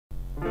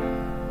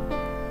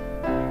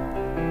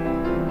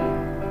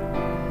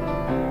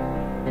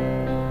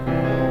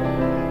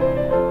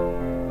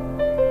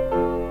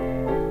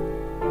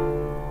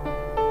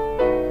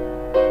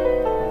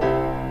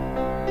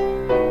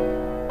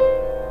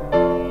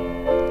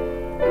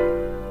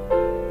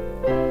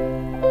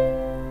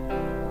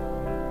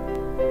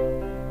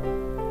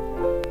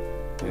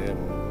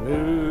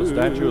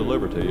Statue of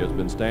Liberty has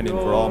been standing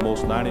for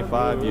almost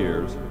 95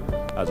 years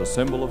as a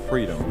symbol of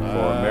freedom for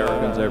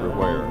Americans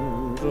everywhere.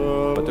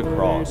 But the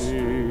cross,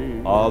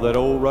 that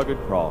old rugged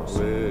cross,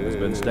 has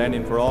been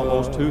standing for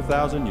almost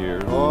 2,000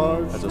 years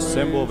as a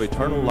symbol of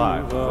eternal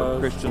life for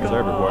Christians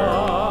everywhere.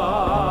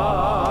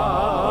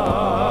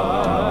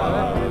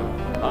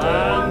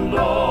 And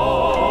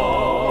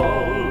all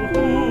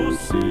who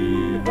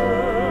see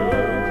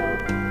her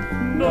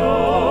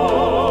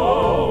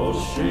know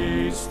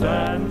she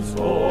stands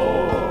for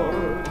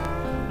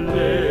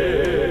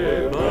liberty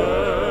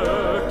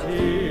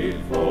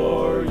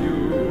for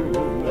you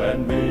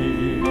and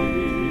me.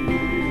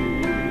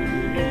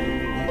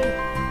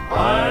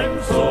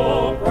 I'm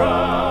so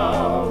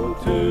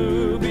proud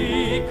to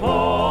be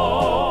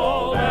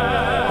called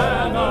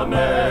an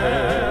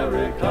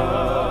American,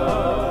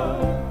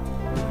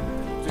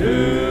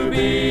 to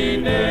be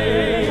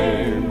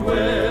named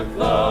with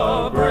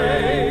the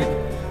brave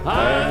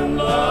and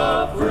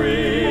the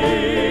free.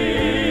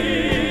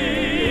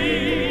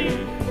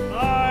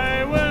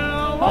 I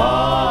will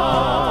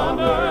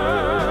honor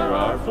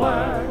our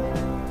flag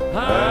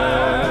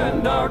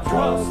and our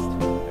trust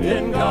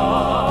in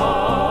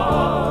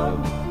God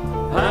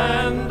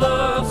and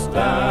the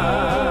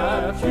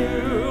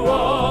Statue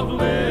of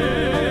Liberty.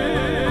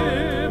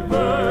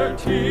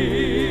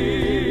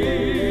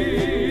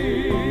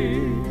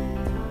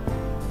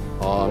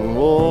 On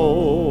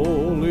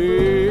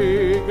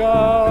lowly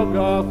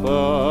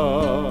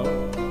Golgotha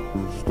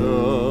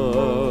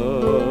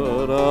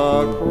stood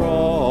a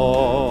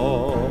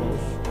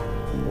cross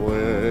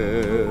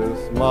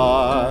with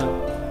my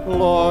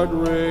Lord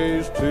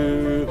raised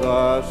to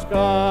the sky,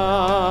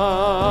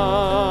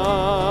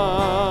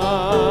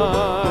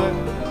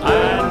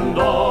 and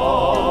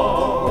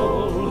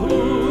all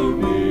who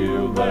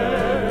kneel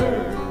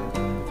there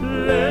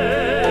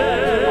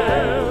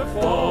live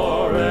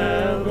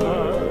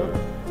forever,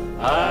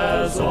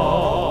 as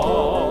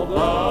all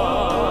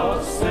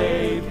the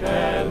saints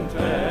can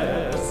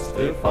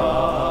testify.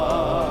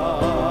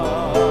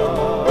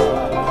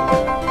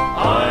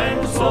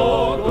 I'm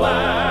so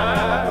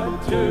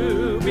glad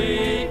to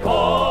be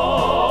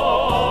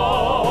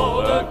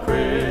called a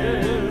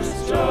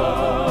Christian,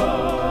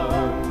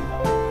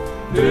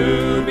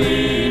 to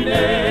be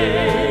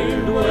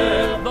named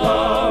with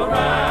the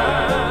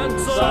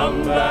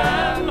ransomed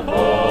and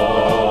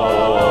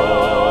whole,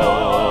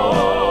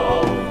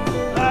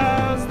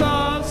 as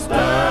the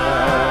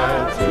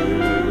statue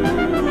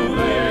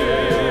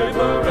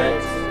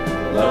liberates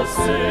the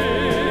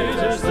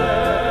citizen,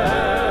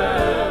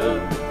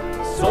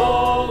 so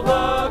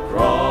the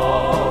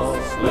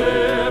cross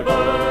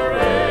liberates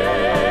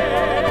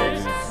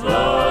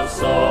the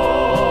soul.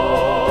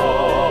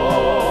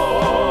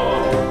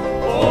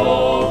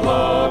 Oh,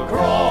 the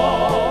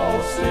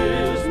cross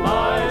is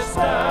my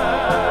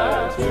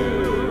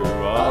statue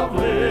of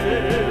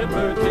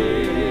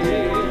liberty.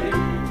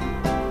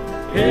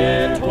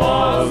 It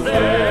was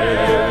there